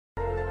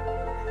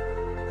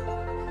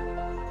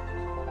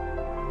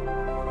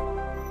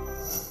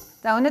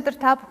За өнөөдөр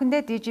та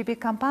бүхэндээ DGB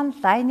компани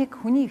LAENNIC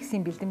хүний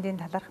ихсийн бэлдэмдийн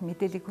талаарх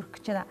мэдээллийг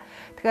хүргэж байна.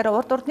 Тэгэхээр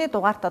урд урдны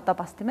дугаарт одоо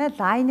бас тийм ээ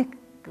LAENNIC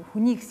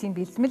хүний ихсийн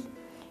бэлдмэл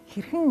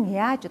хэрхэн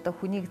яаж одоо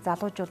хүнийг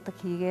залуужуулдаг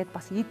хийгээд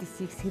бас эд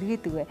эсийг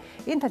сэргээдэг вэ?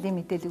 Энэ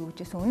талын мэдээллийг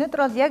өгчээсэн.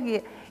 Өнөөдөр бол яг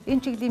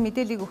энэ чиглэлийн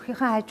мэдээллийг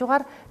өгөхийнхаа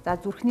хажуугаар за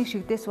зүрхний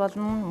шигдээс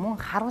болон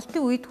мөн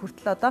харвалтын үед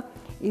хүртэл одоо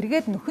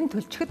эргээд нөхөн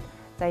төлчөхөд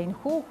за энэ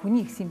хүү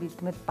хүний ихсийн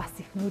бэлдмэл бас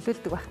их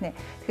нөлөөлдөг байна.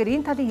 Тэгэхээр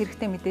энэ талын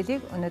хэрэгтэй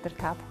мэдээллийг өнөөдөр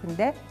та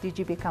бүхэндээ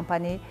DGB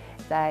компани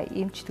за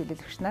эмч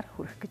төлөөлөгч нар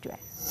хүргэх гэж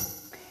байна.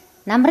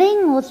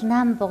 Намрын уул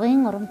нам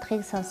бугын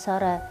урамтхыг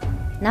сонсоорой.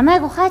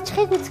 Намайг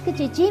ухаачихыг үзэх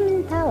гэж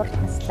ижимэн та урт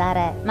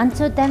наслаарай.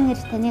 Манцуудан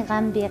ир таны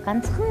гам би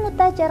ганцхан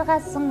удаа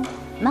жаргаасан.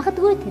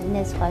 Магадгүй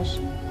тэрнээс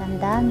хойш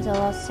дандаа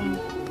зовоосон.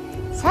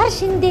 Сар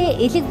шиндээ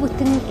элэг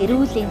бүтэн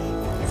эрүүл инх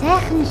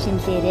сайхан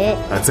шинлээрээ.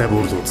 За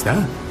бүрлүүдтэй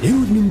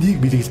эрүүл мэндийг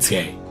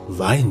бэлгэлцгээе.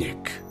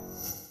 LAENNIC.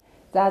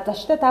 За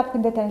зочдоо та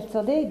бүхэндээ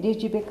танилцуулъя.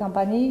 DGB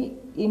компани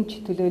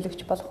эмч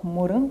төлөөлөгч болох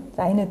Мөрөн.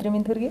 За энэ өдрийн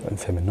мэнд хүргэе.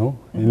 Сайн байна уу?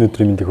 Энэ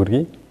өдрийн мэндийг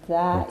хүргэе.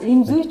 За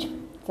энэ зүйч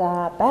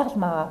за байгаль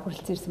маа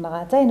хүрэлцэн ирсэн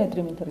байгаа. За энэ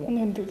өдрийн мэнд хүргэе.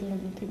 Энэ өдрийн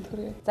мэнд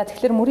хүргэе. За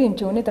тэгэхээр Мөрөн эмч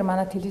өнөөдөр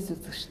манай телевиз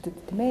үзэгчдэд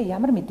тийм ээ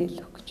ямар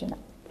мэдээлэл өгөх гэж байна?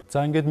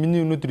 За ингээд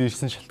миний өнөөдөр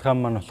ирсэн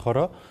шалтгаан маань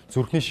болохоор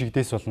зүрхний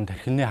шигдээс болон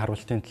тархины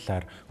харвалтын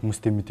талаар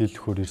хүмүүстээ мэдээлэл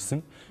өгөхөөр ирсэн.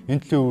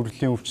 Энэ төлөв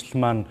үрлийн өвчлөл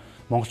маань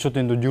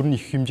монголчуудын дунд ер нь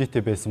их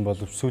хэмжээтэй байсан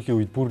боловч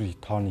сүүлийн үед бүр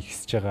тоон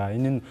ихсэж байгаа.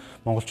 Энэ нь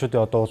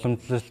монголчуудын одоо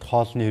уламжлалт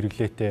хоолны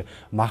хэрэглээтэй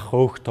мах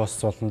өөх тос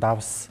болон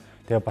давс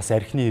тэгээ бас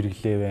архины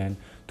хэрэглээ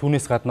байна.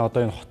 Түүнээс гадна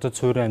одоо энэ хотод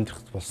суурин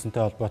амьдрах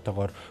болсонтой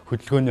холбоотойгоор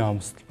хөдөлгөөний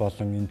хомсдол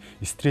болон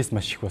энэ стресс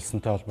маш их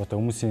болсонтой холбоотой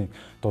хүмүүсийн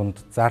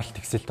дунд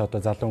зарлалт ихсэлт одоо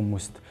залуу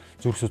хүмүүст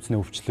зүрх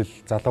судасны өвчлөл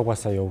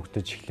залуугаасаа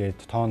явагдаж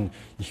эхлээд тоон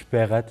их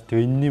байгаад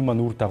тэгээ энэний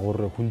маань үр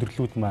дагавар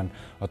хүндрэлүүд маань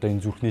одоо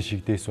энэ зүрхний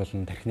шигдээс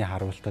болон тархины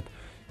харвалтад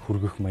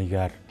хүргэх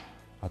маягаар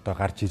одоо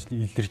гарч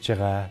илэрж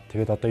байгаа.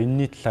 Тэгээд одоо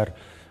энэний талаар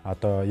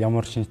одоо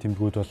ямар шинж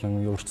тэмдгүүд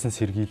болон урьдчилан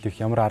сэргийлэх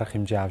ямар арга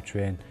хэмжээ авч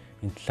байна.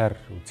 Энэ талаар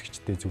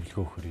үзэгчдэд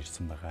зөвлөгөө өгөхөр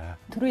ирсэн байгаа.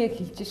 Түрүү яг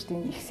хэлж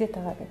штеп ихсээд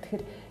байгаа гэх.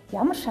 Тэгэхээр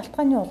ямар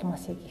шалтгааны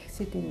улмаас яг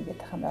ихсээд байна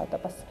гэдэг юм бэ? Одоо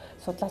бас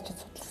судлаачид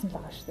судалсан л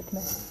байгаа штеп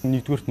тийм ээ.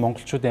 Нэгдүгürt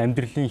монголчуудын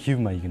амьдралын хэв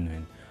маяг нь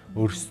байна.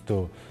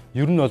 Өөрөөсөө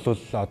ер нь бол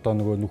одоо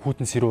нөгөө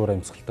хүйтэн сэрүүн уур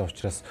амьсгалтай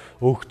учраас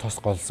өөх тос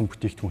голсон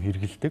бүтээгдэхүүн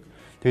хэрэглэдэг.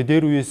 Тэгээ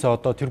дээр үеэсээ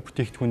одоо тэр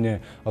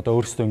бүтээгдэхүүнээ одоо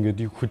өөрөөсөө ингээд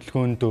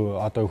хөдөлгөөнд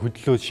одоо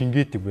хөдлөө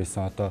шингээдэг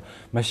байсан. Одоо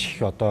маш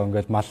их одоо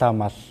ингээд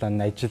маллан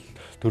ажил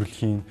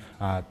төрөлхийн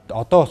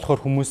одоо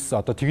болохоор хүмүүс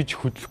одоо тэгж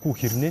хөдлөхгүй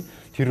хэрнээ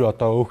тэр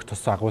одоо өөх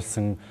тос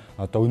агуулсан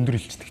одоо өндөр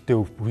илчлэгтэй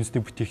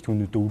хүнсний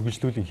бүтээгдэхүүнүүдээ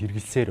үргэлжлүүлэн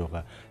хэрэглэсээр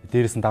байгаа.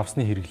 Дээрээс нь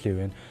давсны хэрэглээ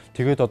байна.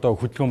 Тэгээд одоо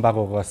хөдөлгөөн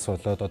бага байгаас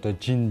болоод одоо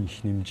жин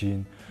их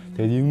нэмжийн.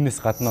 Тэгээд юмнээс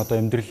гадна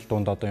одоо амьдрал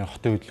донд одоо энэ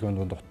хотын хөдөлгөөнд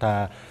донд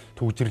утаа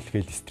төвжрэл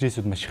гээл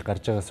стрессүүд маш их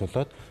гарч байгаас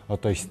болоод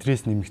одоо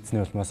стресс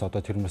нэмэгдсэний улмаас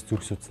одоо тэр бас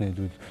зүрх судасны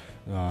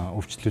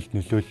өвчлөлт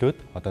нөлөөлөөд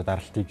одоо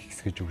даралтыг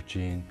ихсгэж өгч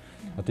юм.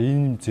 Одоо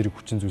энэ зэрэг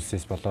хүчин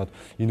зүйлсээс болоод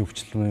энэ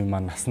өвчлөлийн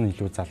маань нас нь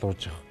илүү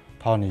залуужих,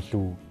 тоон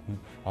илүү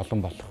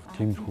олон болох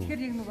тиймэрхүү.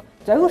 Тэгэхээр яг нөгөө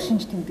зовир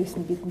шинж тэмдгээс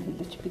нь бидэнд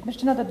хэлээч. Бид нар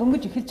ч надад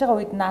дөнгөж эхэлж байгаа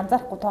үед нь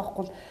анзаарахгүй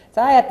тоохгүй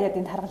за яд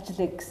энд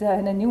харгалжлаа гэсэн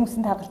хойно нэг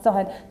юмсэнд харгалзсан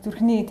хойно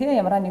зүрхний тий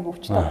ямар нэг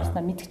өвчтэй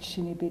болсноо мэдэх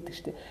жишээний байдаг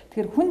шүү дээ.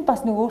 Тэгэхээр хүн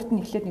бас нэг өөрт нь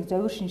эхлээд нэг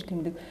зовир шинж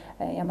тэмдэг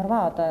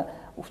ямарваа одоо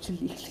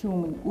өвчлөл эхлэхийн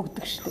өмнө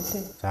өгдөг шүү дээ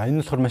тий. За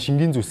энэ болохоор маш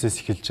энгийн зүйлсээс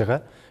эхэлж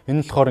байгаа.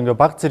 Энэ болохоор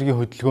ингээ баг зэргийн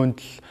хөдөлгөөнд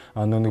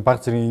л нэг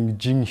баг зэргийн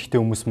жин ихтэй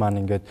хүмүүс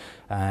маань ингээд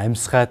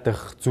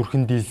амьсгаадах,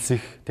 зүрхэн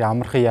дийлсэх, тэгээ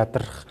амархан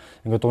ядрах,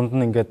 ингээ дунд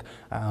нь ингээд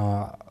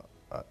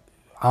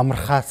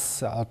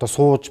амархаас одоо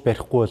сууж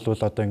барихгүй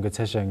болвол одоо ингээд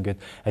цаашаа ингээд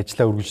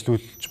ажиллаа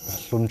үргэлжлүүлж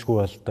боломжгүй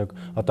болдог.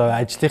 Одоо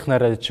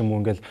ажлынхнаараа ч юм уу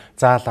ингээд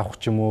заал авах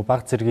ч юм уу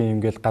баг зэргийн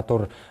ингээд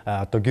гадуур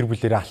одоо гэр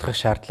бүлээрээ алхах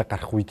шаардлага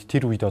гарах үед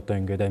тэр үед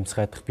одоо ингээд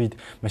амьсгаадах бид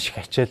маш их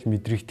ачаал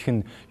мэдрэгдэх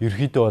нь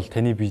ерөөдөө бол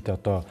таны биед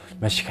одоо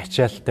маш их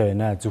ачаалтай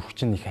байна. Зүрх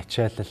чинь их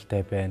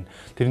ачаалалтай байна.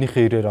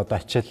 Тэрнийхээ ирээр одоо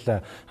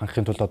ачаал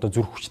хангахын тулд одоо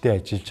зүрх хүчтэй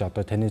ажиллаж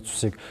одоо таны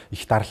цусыг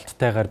их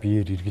даралттайгаар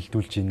биеэр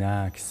эргэлдүүлж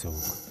байна гэсэн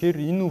үг. Тэгэхээр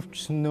энэ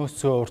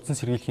өвчнөөс урдсан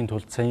сэргийлэхийн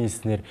тулд сайн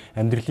хэлснээр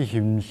амьдралын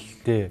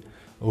хэмнэлтэд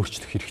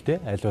өөрчлөх хэрэгтэй.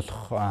 Аль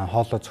болох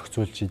хоолоо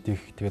зохицуулж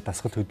идэх, тэгээд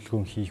дасгал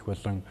хөдөлгөөн хийх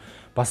болон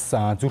бас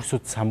зүрх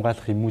судас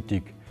хамгаалах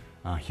юмнуудыг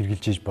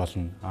хэрэгжилж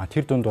болно.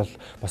 Тэр дунд бол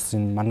бас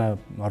энэ манай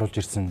оруулж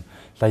ирсэн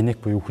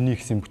LAENNIC буюу хүний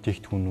ихсийн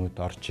бүтээгдэхүүнүүд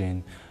орж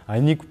ийн.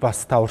 Энийг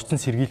бас та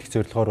урьдчилан сэргийлэх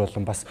зорилгоор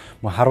болон бас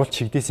харуулт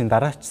шигдээсийн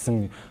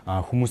дараачсан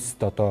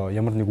хүмүүст одоо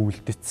ямар нэг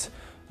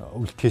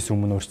үлдэхээс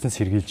өмнө урьдчилан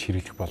сэргийлж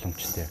хэрэглэх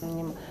боломжтой.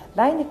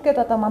 LAENNIC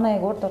гэдэг одоо манай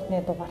яг урд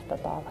ордны дугаарт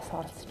одоо бас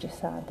оролцож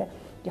байсан тийм.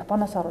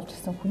 Японоос оруулж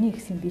ирсэн хүний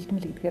ихсийн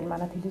бэлтгэл гэдгээр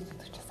манай телевиз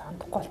үзэгчээс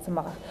хандахгүй болсон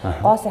байгаа.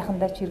 Гоо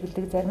сайхандаа ч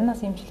хэрэглэдэг,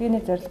 заримнаас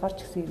эмчилгээний зорилгоор ч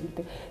гэсэн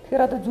хэрэглэдэг.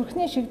 Тэгэхээр одоо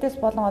зүрхний шигдээс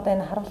болон одоо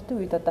энэ харвалтын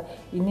үед одоо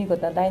энийг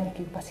одоо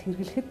LAENNIC-ийг бас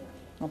хэрэглэхэд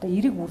одоо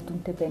эерэг үр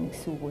дүнтэй байна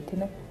гэсэн үг үү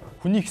тийм ээ.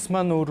 Хүний ихс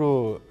маань өөрөө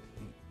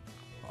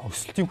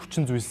өсөлтийн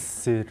хүчин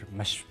зүйлсээр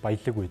маш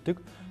баялаг байдаг.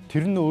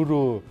 Тэр нь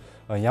өөрөө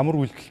ямар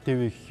үйлдэлтэй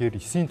вэ гэхээр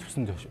эсийн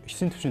төвшөнд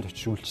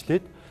очиж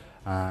үйлчлээд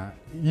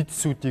эд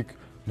сүдийг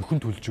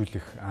нөхөн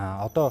төлжүүлэх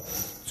одоо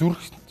зүрх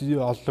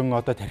олон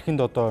одоо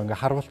тархинд одоо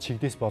ингээ харвалт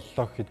чигдээс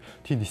боллоо гэхэд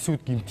тийм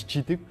эсүүд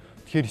гимтчихийдэг.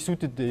 Тэгэхээр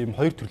эсүүдэд ийм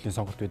хоёр төрлийн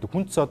сонголт байдаг.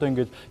 Хүндс одоо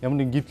ингээд ямар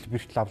нэгэн гидэл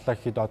бэртэл авлаа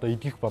гэхэд одоо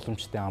идэх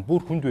боломжтой.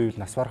 Бүр хүнд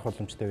байвал нас барах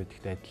боломжтой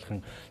байдагтай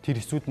адилхан. Тэр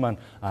эсүүд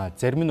маань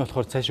зарим нь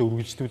болохоор цаашаа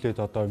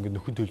үргэлжлүүлээд одоо ингээд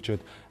нөхөн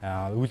төлжөөд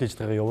үйл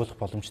ажиллагаагаа явуулах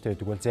боломжтой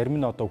байдаг. Бол зарим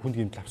нь одоо хүнд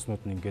гэмтэл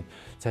авснууд нь ингээд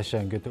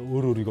цаашаа ингээд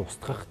өөрийгөө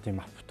устгах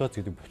тийм апоптоз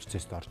гэдэг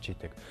процесст орж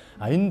идэг.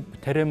 Энэ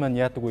тариа маань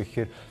яадаг вэ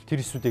гэхээр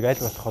тэр эсүүдийг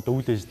аль болох одоо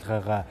үйл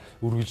ажиллагаагаа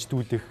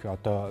үргэлжлүүлэх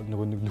одоо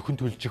нөгөө нөхөн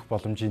төлжих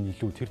боломжийн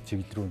илүү тэр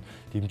чиглэл рүү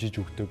дэмжиж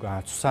өгдөг.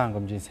 Цусан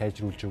хангамжийг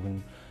сайжруулж өгнө.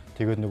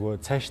 Тэгээд нөгөө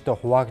цаашдаа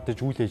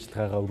хуваагдаж үйл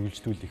ажиллагаагаа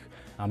үргэлжлүүлэх.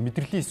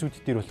 Мэдрэлийн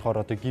эсүүд дээр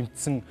болохоор одоо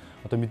гимтсэн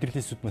одоо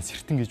мэдрэлийн эсүүд маань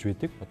сэртэн гэж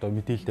байдаг. Одоо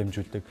мэдээлэл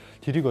дамжуулдаг.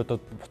 Тэрийг одоо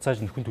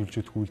буцааж нөхөн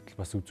төлжүүлэх үйлдэл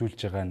бас үзүүлж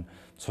байгаа нь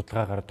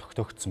судалгаагаар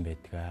тогтоогдсон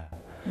байдаг.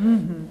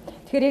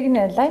 Тэгэхээр яг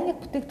энэ LAENNIC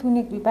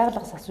бүтээгдэхүүнийг би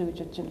байгалаас асууя гэж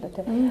бодож байна л да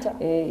тийм.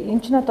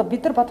 Энэ чинь одоо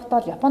бид нар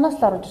бодохдоо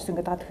Японоос л оруулж ирсэн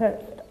гэдэг. Тэгэхээр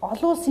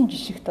олон улсын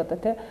жишгт одоо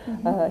тийм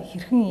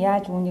хэрхэн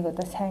яаж үүнийг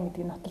одоо сайн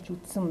гэдгийг нотолж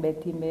үзсэн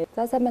байт юм бэ?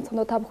 За сайн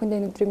байцгаана уу та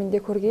бүхэндээ өнөөдрийн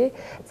мэндийг хүргэе.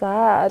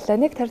 За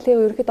LAENNIC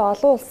тархлын ерөнхийдөө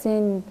олон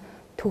улсын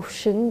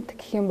төвшөнд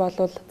гэх юм бол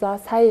за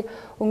сая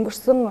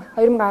өнгөрсөн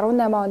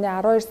 2018 оны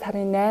 12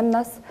 сарын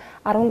 8-наас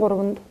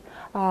 13-нд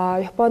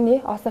Японы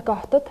Осака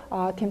хотод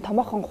тийм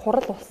томоохон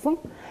хурал болсон.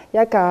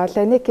 Яг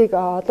LAENNIC-ийг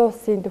олон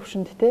улсын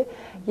төвшөнд те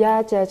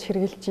яаж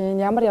хэрэгжилж гин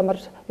ямар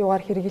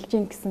юугаар хэрэгжилж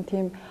гин гэсэн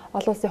тийм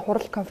олон улсын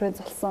хурал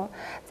конференц болсон.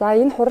 За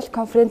энэ хурал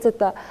конференцэд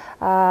 10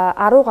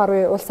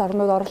 гаруй улс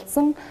орнууд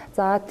оролцсон.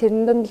 За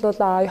тэрэнд нь бол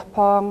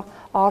Япон,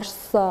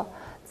 Орос,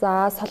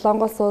 за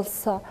Солонгос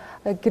улс,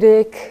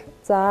 Грек,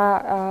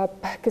 за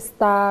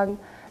Пакистан,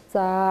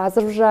 за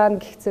Азербайджан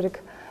гэх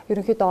зэрэг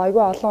ерөнхийдөө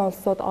аюул олон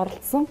улсууд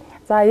оролцсон.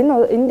 За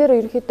энэ дээр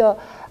ерөнхийдөө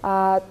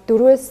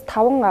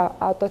 4-5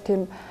 одоо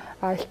тийм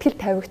ихтгэл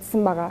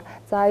тавигдсан байгаа.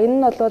 За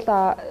энэ нь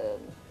бол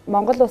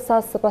Монгол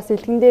улсаас бас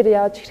илгэн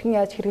дээр хэрхэн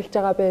яаж хэрэгжилж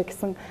байгаа бэ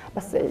гэсэн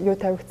бас юу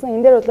тавигдсан.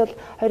 Энэ дээр бол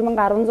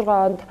 2016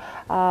 онд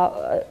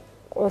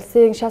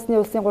шаасны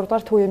улсын 3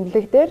 дугаар төв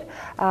эмнэлэг дээр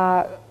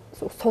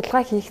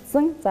судалгаа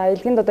хийгдсэн. За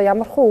илгэнд одоо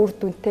ямархуу үр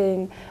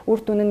дүнтэй үр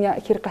дүн нь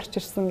хэрэг гарч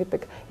ирсэн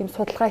гэдэг ийм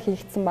судалгаа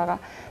хийгдсэн байгаа.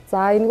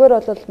 За энэгээр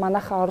бол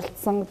манайх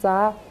оролцсон.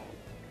 За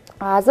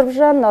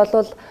Азербайджан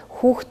бол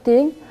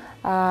хүүхдийн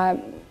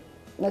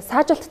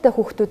саажилттай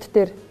хүүхдүүд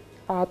дээр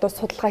одоо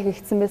судалгаа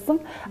хийгдсэн байсан.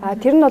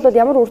 Тэр нь бол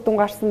ямар үр дүн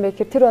гарсан бэ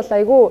гэхээр тэр бол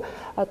айгүй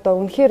одоо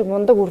үнэхээр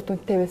мундаг үр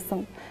дүнтэй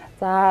байсан.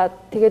 За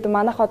тэгээд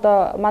манайх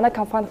одоо манай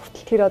компани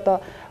хүртэл тэр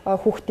одоо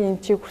хүүхдийн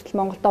эмчийг хүртэл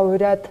Монголдо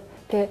ураад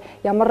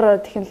ямар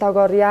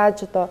технологиор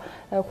яаж одоо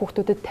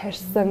хүүхдүүдэд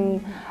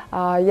тарьсан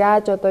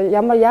яаж одоо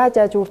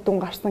яаж үр дүн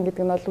гарсан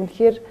гэдэг нь бол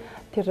үнэхээр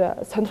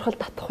тэр сонирхол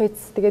татах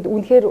үйс тэгээд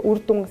үнэхээр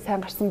үр дүн сайн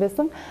гарсан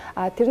байсан.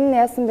 Тэр нь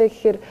яасан бэ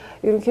гэхээр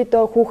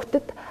ерөнхийдөө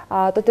хүүхдэд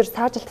одоо тэр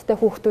саажилттай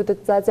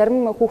хүүхдүүдэд за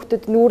зарим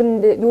хүүхдэд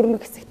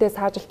нүүрэн хэсэгтээ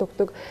саажилт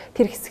өгдөг.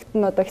 Тэр хэсэгт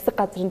нь одоо хэсэг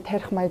газрын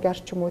тарих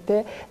маягаар ч юм уу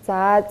те.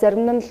 За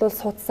зарим нь бол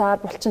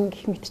судсаар булчин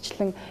гих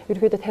мэтчлэн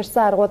ерөнхийдөө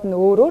тарьсан аргууд нь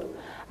өөрөөр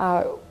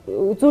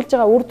үзүүлж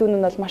байгаа үр дүн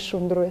нь бол маш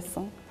өндөр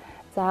байсан.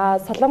 За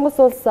Солонгос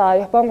улс,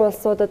 Япон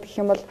улсуудад гэх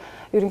юм бол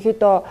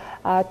ерөнхийдөө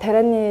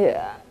тарианы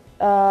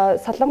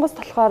Солонгос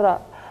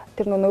болохоор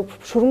тэр нөгөө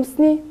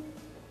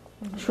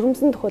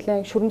шүрмсэн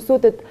төхөлийн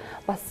шүрмсүүдэд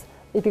бас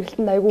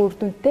эдгэрэлтэнд аягүй үр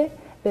дүнтэй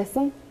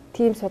байсан.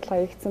 Тийм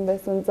судалгаа хийгдсэн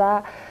байсан.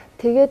 За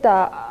тэгээд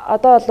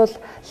одоо бол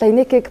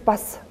LAENNIC-ийг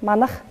бас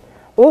манах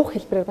уух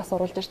хэлбэрээр бас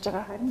оруулж ирж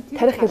байгаа.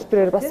 Тарих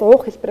хэлбэрээр бас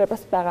уух хэлбэрээр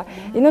бас байгаа.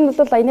 Энэ нь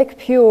бол LAENNIC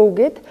PO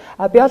гээд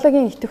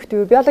биологийн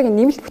идэвхтэй, биологийн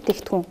нэмэлт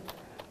бүтээгдэхүүн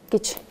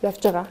гэж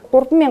явж байгаа.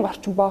 3000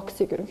 орчим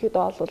боксыг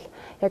ерөнхийдөө бол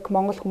яг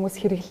монгол хүмүүс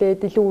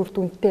хэрэглээд илүү үр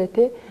дүнтэй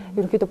тий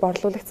ерөнхийдөө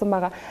борлуулагдсан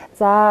байгаа.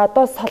 За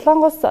одоо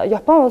Солонгос,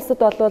 Япон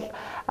улсад бол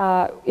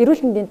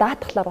эрүүл мэндийн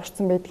даатгалаар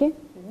орсон байдгийг.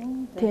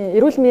 Тийм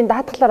эрүүл мэндийн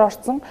даатгалаар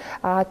орсон.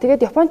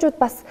 Тэгээд японочууд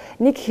бас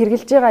нэг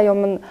хэрэгжилж байгаа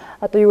юм нь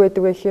одоо юу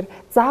гэдэг вэ гэхээр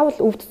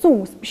заавал өвдсөн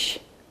хүмүүс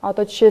биш.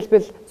 Одоо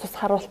жишээлбэл цус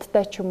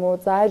харуулттай ч юм уу,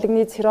 за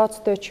айлгны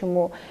циррозтой ч юм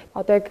уу,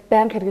 одоо яг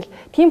байнга хэрэгэл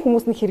тийм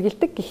хүмүүс нь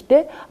хэрэгэлдэг.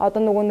 Гэхдээ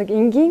одоо нөгөө нэг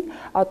энгийн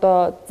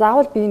одоо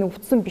заавал би энэ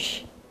өвдсөн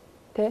биш.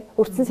 Тэ?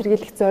 Өртсөн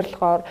сэргийлэх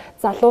зорилгоор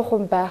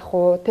залуухан байх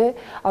уу, тэ?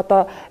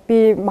 Одоо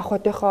би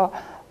махбодынхоо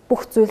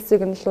бүх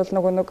зүйлсийг нь л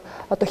нөгөө нэг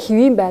одоо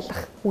хэвийн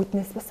байлгах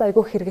үүднээс бас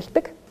айгүй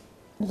хэрэгэлдэг.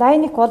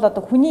 LAENNIC бол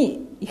одоо хүний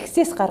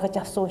ихсээс гаргаж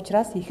авсан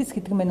учраас ихс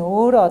гэдэг нь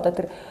өөрөө одоо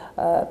тэр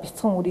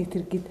бяцхан үрийг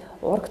тэр гээд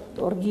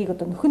ургийг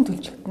одоо нөхөн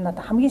төлжигт нь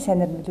одоо хамгийн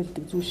сайнаар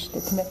нөлөөлдөг зүйл шүү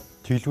дээ тийм ээ.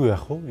 Тэглгүй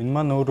яах вэ? Энэ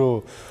маань өөрөө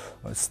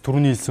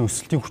түрүүний хэлсэн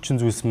өсөлтийн хүчин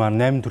зүйлс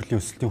маань 8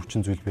 төрлийн өсөлтийн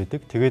хүчин зүйл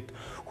байдаг. Тэгээд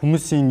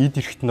хүмүүсийн эд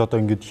эрхтэнд одоо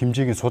ингээд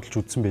хэмжээг нь судалж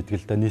үзсэн байдаг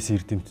л да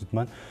нийсийн эрдэмтэд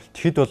маань.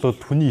 Тэгэхэд бол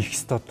хүний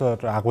ихс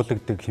дотор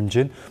агуулгадаг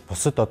хэмжээ нь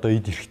бусад одоо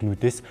эд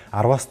эрхтнүүдээс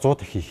 10-аас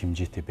 100 дахин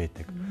хэмжээтэй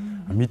байдаг.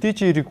 Мэдээж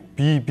хэрэг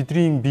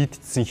бидний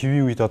биедсэн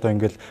хэвийн үед одоо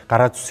ингээд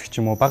гараа зүсэх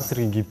ч юм уу баг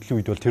зэргийн гэмтлийн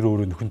үед бол тэр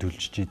өөрөө нөхөн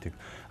төлжиж идэг.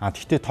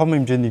 Тэгэхдээ том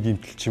хэмжээний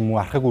гэмтэл ч юм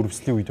уу архаг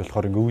үрвслийн үед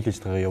болохоор ингээд үйл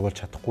ажиллагаа явуулж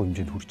чадахгүй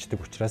хэмжээнд хүрчдэг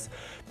учраас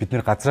бид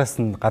нэр гаднаас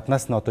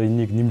нь одоо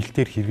энийг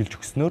нэмэлтээр хэрэгжилж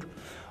өгснөөр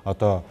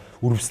одоо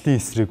үрвслийн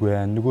эсрэг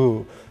байна.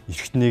 Нөгөө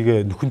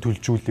эргэтнийг нөхөн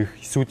төлжүүлэх,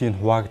 эсүүдийг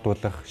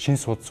хуваагдуулах, шин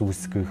судас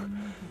үүсгэх.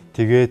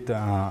 Тэгээд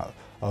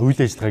үйл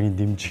ажиллагаагийн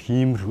дэмжих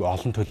иймэрхүү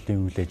олон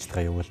төрлийн үйл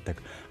ажиллагаа явуулдаг.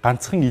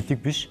 Ганцхан элэг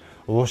биш,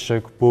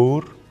 уушиг,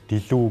 бөөр,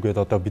 дэлүү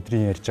гэдээ одоо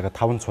бидний ярьж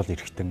байгаа 5 цул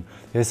эргэтэн.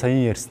 Тэгээ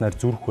саяхан ярьснаар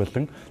зүрх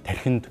болон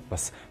тархинд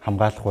бас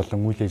хамгаалах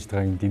болон үйл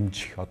ажиллагаагийн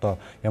дэмжих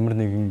одоо ямар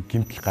нэгэн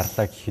гэмтэл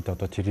гарлаа гэхэд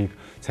одоо тэрийг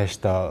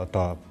цаашдаа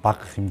одоо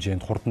бага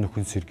хэмжээнд хурдан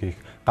нөхөн сэргээх,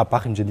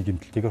 бага хэмжээний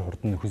гэмтэлтэйгээр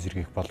хурдан нөхөн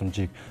сэргээх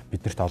боломжийг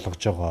биднэрт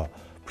олгож байгаа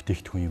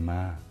бүтээгдэхүүн юм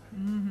аа.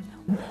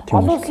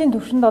 Олон улсын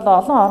түвшинд бол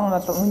олон орн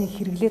бол үүнийг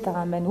хэрэглээд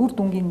байгаа юм байна. Үр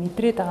дүнгийг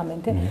мэдрээд байгаа юм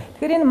байна тий.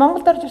 Тэгэхээр энэ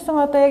Монголд орж ирсэн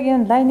одоо яг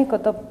энэ LAENNIC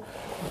одоо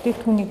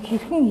бүтээгдэхүүнийг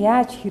хэрхэн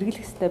яаж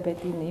хэрэглэх ёстой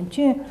байдгийг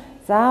эмчийн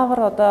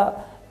заавар одоо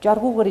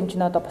жаргуугаар эмч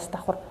нь одоо бас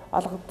давхар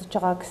олгогдож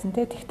байгаа гэсэн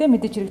тий. Тэгтээ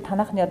мэдээж хэрэг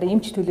танахны одоо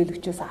эмч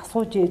төлөөлөгчөөс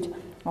асууж ээж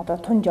одоо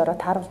тун жороо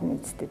тааруулна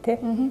үсттэй тий.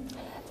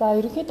 За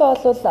ерөнхийдөө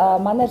бол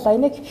манай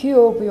LAENNIC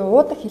PO буюу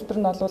уудаг хэлбэр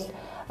нь бол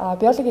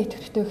биологийн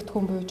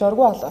идэвхтэйгдэхүүн буюу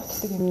жоргуу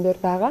олгогддог юм дээр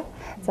байгаа.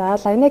 За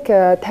LAENNIC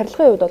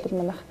тарилгын хувьд бол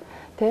манайх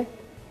тий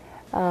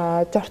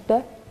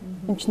жортой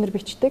эмчнэр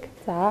бичдэг.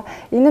 За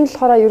энэ нь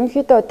болохоор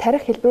ерөнхийдөө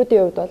тарих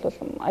хэлбэрүүдийн хувьд бол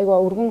айгүй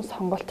өргөн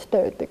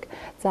сонголттой байдаг.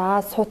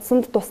 За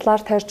судсанд туслаар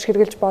тарьж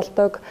хэрглэж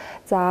болдог.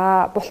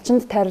 За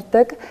булчинд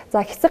тарьдаг.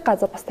 За хэсэг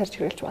газар бас тарьж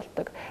хэрглэж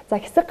болдог.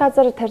 За хэсэг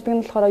газар тарьдаг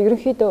нь болохоор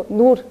ерөнхийдөө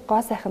нүүр гоо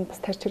сайханд бас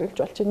тарьж хэрглэж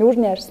болж байна.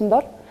 Нүүрний арьсан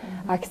дор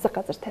хэсэг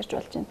газар тарьж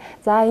болж байна.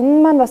 За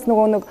энэ маань бас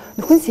нөгөө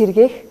нөхөн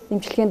сэргээх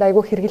эмчилгээнд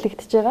айгүй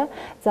хэрэглэгдэж байгаа.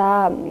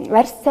 За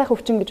арьс сайх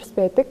өвчин гэж бас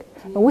байдаг.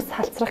 Үс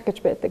халцрах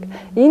гэж байдаг.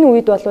 Энэ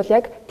үед бол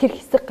яг тэр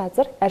хэсэг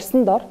газар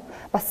арьсан дор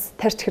бас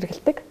тарьж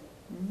хэргэлдэг.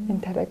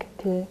 Энэ тариг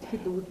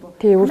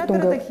тий үр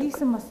дүнгээ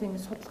хийсэн бас юм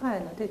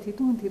судалгаа байна тий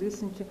тэдэн хүнд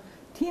хэрэглэсэн чинь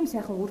тийм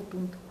сайхан үр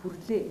дүнд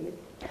хүрлээ гэдэг.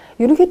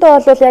 Ерөнхийдөө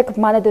бол яг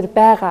манай дээр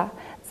байгаа.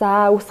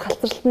 За үс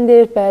халтралтан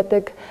дээр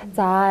байдаг.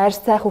 За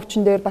арьс сайх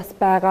өвчин дээр бас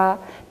байгаа.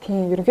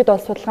 Тийм ерөнхийдөө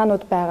бол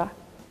судалгаанууд байгаа.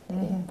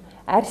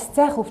 Арьс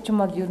сайх өвчин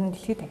бол ер нь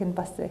дэлхийд дахинд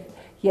бас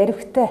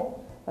яригтай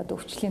одоо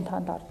өвчлийн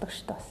тоонд ордог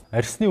шүү дээ.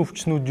 Арьсны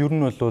өвчнүүд ер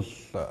нь бол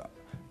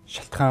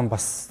шалтгаан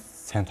бас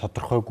сайн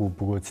тодорхойгүй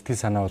бөгөөд сэтгэл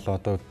санаа бол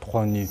одоо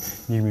тухайн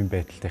нийгмийн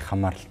байдалтай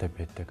хамааралтай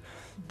байдаг.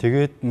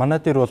 Тэгээд манай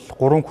дээр бол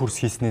 3 курс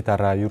хийсний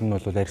дараа ер нь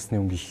бол арьсны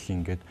өнгө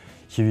ингээд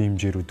хэвийн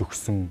хэмжээрүүд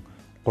өгсөн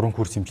 3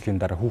 курс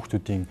эмчилгээний дараа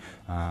хүүхдүүдийн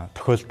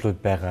тохиолдлууд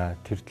байгаа.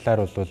 Тэр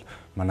талаар бол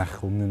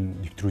манайх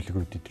өмнө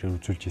нэвтрүүлгүүд эдрээр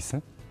үзүүлж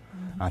ирсэн.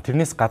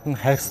 Тэрнээс гадна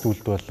хайрс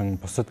зүйлд болон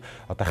бусад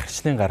одоо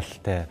харчлын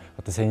гаралтай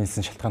одоо сайн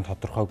хэлсэн шалтгаан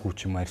тодорхойгүй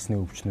ч юм арьсны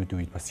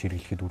өвчнүүдийн үед бас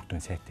хэрэглэхэд үр дүн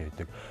сайтай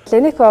байдаг.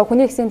 LAENNIC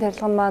хүний эсийн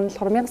тарилга нь маань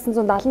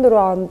 1974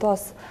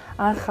 оноос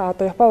анх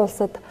одоо Япон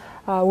улсад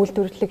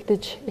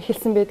үйлдвэрлэгдэж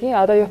эхэлсэн байдгийн.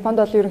 Одоо Японд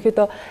бол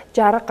ерөнхийдөө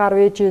 60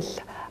 гаруй жил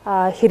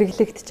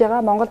хэрэглэгдэж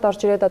байгаа. Монголд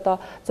орж ирээд одоо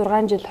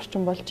 6 жил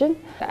орчим болж байна.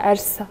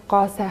 Арьс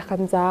гоо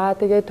сайхан за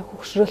тэгээд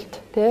хөгшрөлт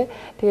тий.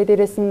 Тэгээд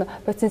дээрэс нь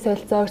бодисын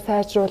солилцоог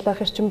сайжруулах,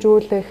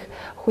 эрчимжүүлэх,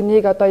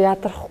 хүнийг одоо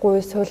ядрахгүй,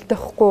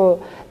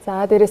 сулдахгүй,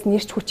 за дээрэс нь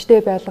ирч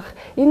хүчтэй байлгах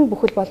энэ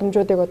бүхэл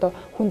боломжуудыг одоо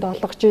хүнд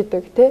олгож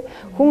идэг тий.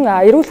 Хүн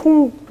эрүүл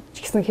хүн ч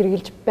гэсэн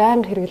хэрэгжилж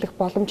байнга хэрэглэх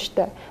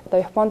боломжтой. Одоо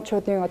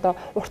японочдын одоо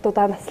урт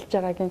удаан насалж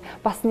байгаагийн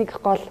бас нэг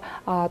гол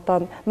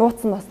одоо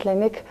нууц нь бас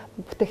LAENNIC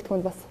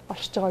бүтээгдэхүүнд бас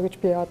оршиж байгаа гэж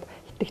би одоо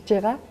итгэж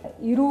байгаа.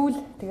 Эрүүл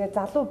тэгээ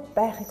залуу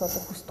байхыг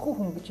одоо хүсдэггүй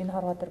хүн гэж энэ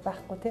хорвоо дээр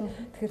байхгүй тийм.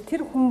 Тэгэхээр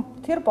тэр хүн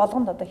тэр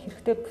болгонд одоо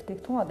хэрэгтэй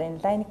бүтээгдэхүүн одоо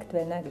энэ LAENNIC-т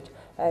байна гэж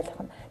ойлгох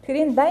нь.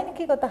 Тэгэхээр энэ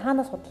LAENNIC-ийг одоо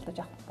хаанаас худалдаж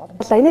авах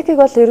боломжтой? LAENNIC-ийг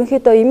бол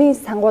ерөнхийдөө эмийн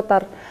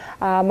сангуудаар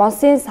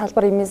Монсын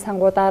салбар эмийн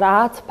сангуудаар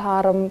Аз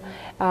Фарм,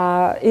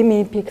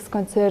 Импикс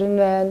концерн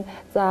байна.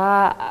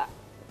 За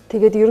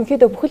тэгээд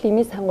ерөнхийдөө бүхэл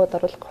эмийн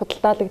сангуудаар бол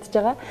худалдаалагдж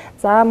байгаа.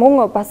 За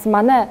мөн бас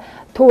манай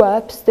төв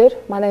апс дээр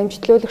манай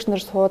эмчилөөлөгч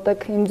нар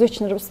суудаг, эмзүүч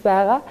нар бас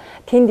байгаа.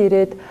 Тэнд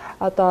ирээд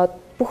одоо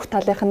бүх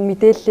талынх нь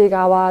мэдээллийг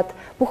аваад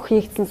бүх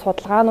хийгдсэн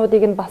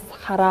судалгаануудыг нь бас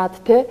хараад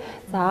тий.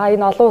 За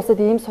энэ олон улсад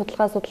ийм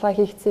судалгаа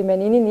хийгдсэн юм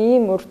байна. Энэ нь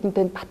ийм үр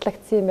дүнтэй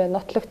батлагдсан юм байна,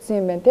 нотлогдсон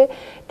юм байна тий.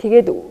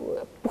 Тэгээд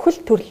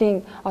бүхэл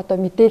төрлийн одоо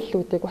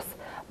мэдээллүүдийг бас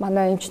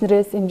манай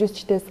эмчнэрээс,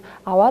 эмзүүчдээс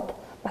аваад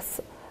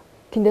бас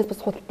тэндээс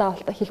бас худалдаа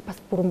авалтаа хийх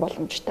бас бүрэн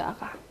боломжтой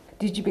байгаа.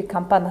 DGB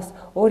компаниас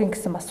өөрийн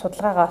гэсэн бас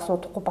судалгаагаа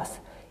асуудахгүй бас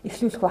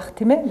эхлүүлэх бах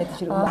тийм ээ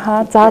мэдээж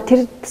хэрэг. За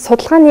тэр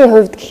судалгааны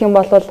хувьд гэх юм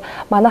бол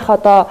манайх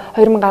одоо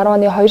 2010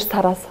 оны 2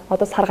 сараас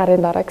одоо сар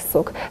гарын дараа гэсэн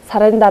үг.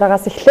 Сарын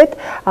дараагаас эхлээд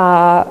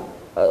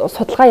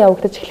судалгаа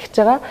явагдаж эхлэж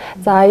байгаа.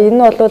 За энэ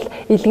нь бол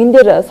илгэн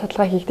дээр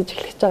судалгаа хийгдэж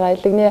эхлэж байгаа.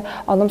 Илгэний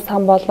оном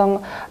сан болон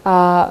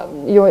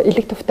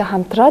элэг төвтэй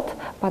хамтраад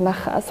манайх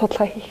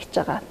судалгаа хийх гэж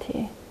байгаа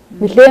тийм.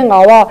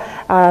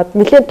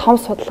 Нэлээд том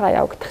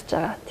судалгаа явагдаж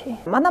байгаа тийм.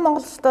 Манай Монгол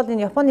улсад бол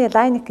энэ Японы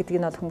LAENNIC гэдэг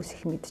нь бол хүмүүс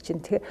их мэдчихээн.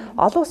 Тэгэхээр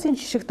олон улсын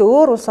жишгт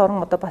өөр улс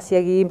орн одоо бас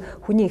яг ийм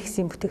хүний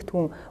ихсийн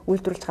бүтээгдэхүүн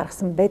үйлдвэрлэж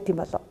гаргасан байд юм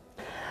болов.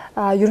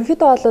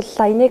 Ерөнхийдөө бол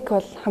LAENNIC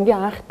бол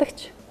хамгийн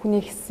анхдагч хүний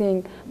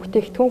ихсийн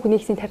бүтээгдэхүүн,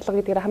 хүний ихсийн тарилга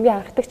гэдгээр хамгийн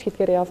анхдагч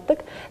гэдгээр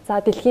явдаг. За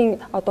дэлхийн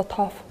одоо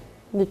топ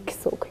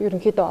гэсэн үг.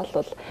 Ерөнхийдөө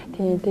бол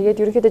тийм.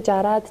 Тэгээд ерөнхийдөө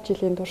 60-аад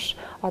жилийн турш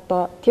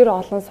одоо тэр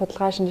олон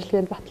судалгаа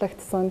шинжилгээнд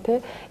батлагдсан тий.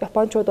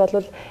 Японочууд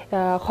бол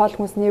хоол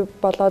хүнсний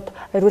болоод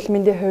эрүүл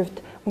мэндийн хувьд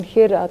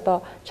үнэхээр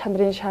одоо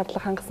чанарын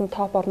шаардлага хангасан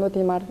топ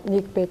орнуудын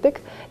нэг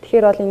байдаг.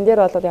 Тэгэхээр бол энэ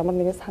дээр бол ямар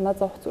нэгэн санаа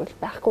зовох зүйл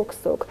байхгүй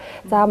гэсэн үг.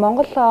 За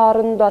Монгол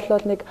оронд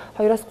бол нэг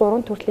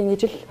 2-3 төрлийн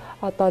ижил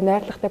одоо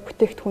найрлагатай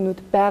бүтээгдэхүүнүүд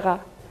байгаа.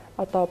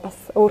 Одоо бас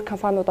өөр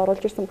компаниуд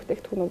оруулж ирсэн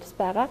бүтээгдэхүүнүүд бас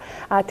байгаа.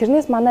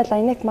 Тэрнээс манай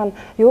LAENNIC маань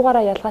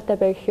юугаараа ялгаатай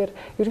бай гэхээр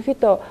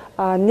ерөнхийдөө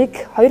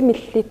 1-2 мл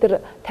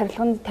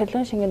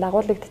тарилгын шингээд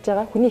агуулгадж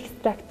байгаа хүний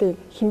экстрактын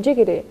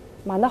хэмжээгээрээ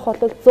манайх бол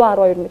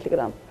 112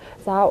 мг.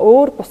 За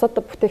өөр бусад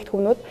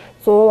бүтээгдэхүүнүүд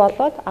 100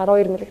 болоод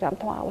 12 мг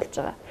тун агуулж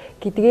байгаа.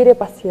 Гэдгээрээ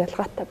бас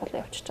ялгаатай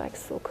болоо явчихж байгаа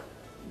гэсэн үг.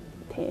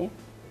 Тийм.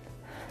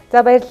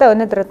 За баярлалаа.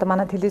 Өнөөдөр одоо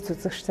манай телевиз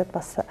үзэгчдэд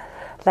бас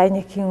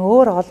LAENNIC-ийн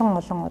өөр олон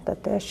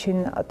одоо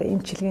шинэ одоо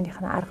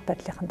эмчилгээнийхэн арга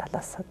барилын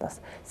талаас бас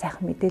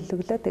сайхан мэдээлэл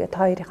өглөө. Тэгээд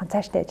та хоёрын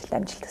цаашдаа ажилд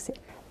амжилт хүсье.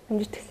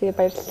 Амжилт хүсье.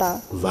 Баярлалаа.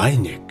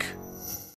 LAENNIC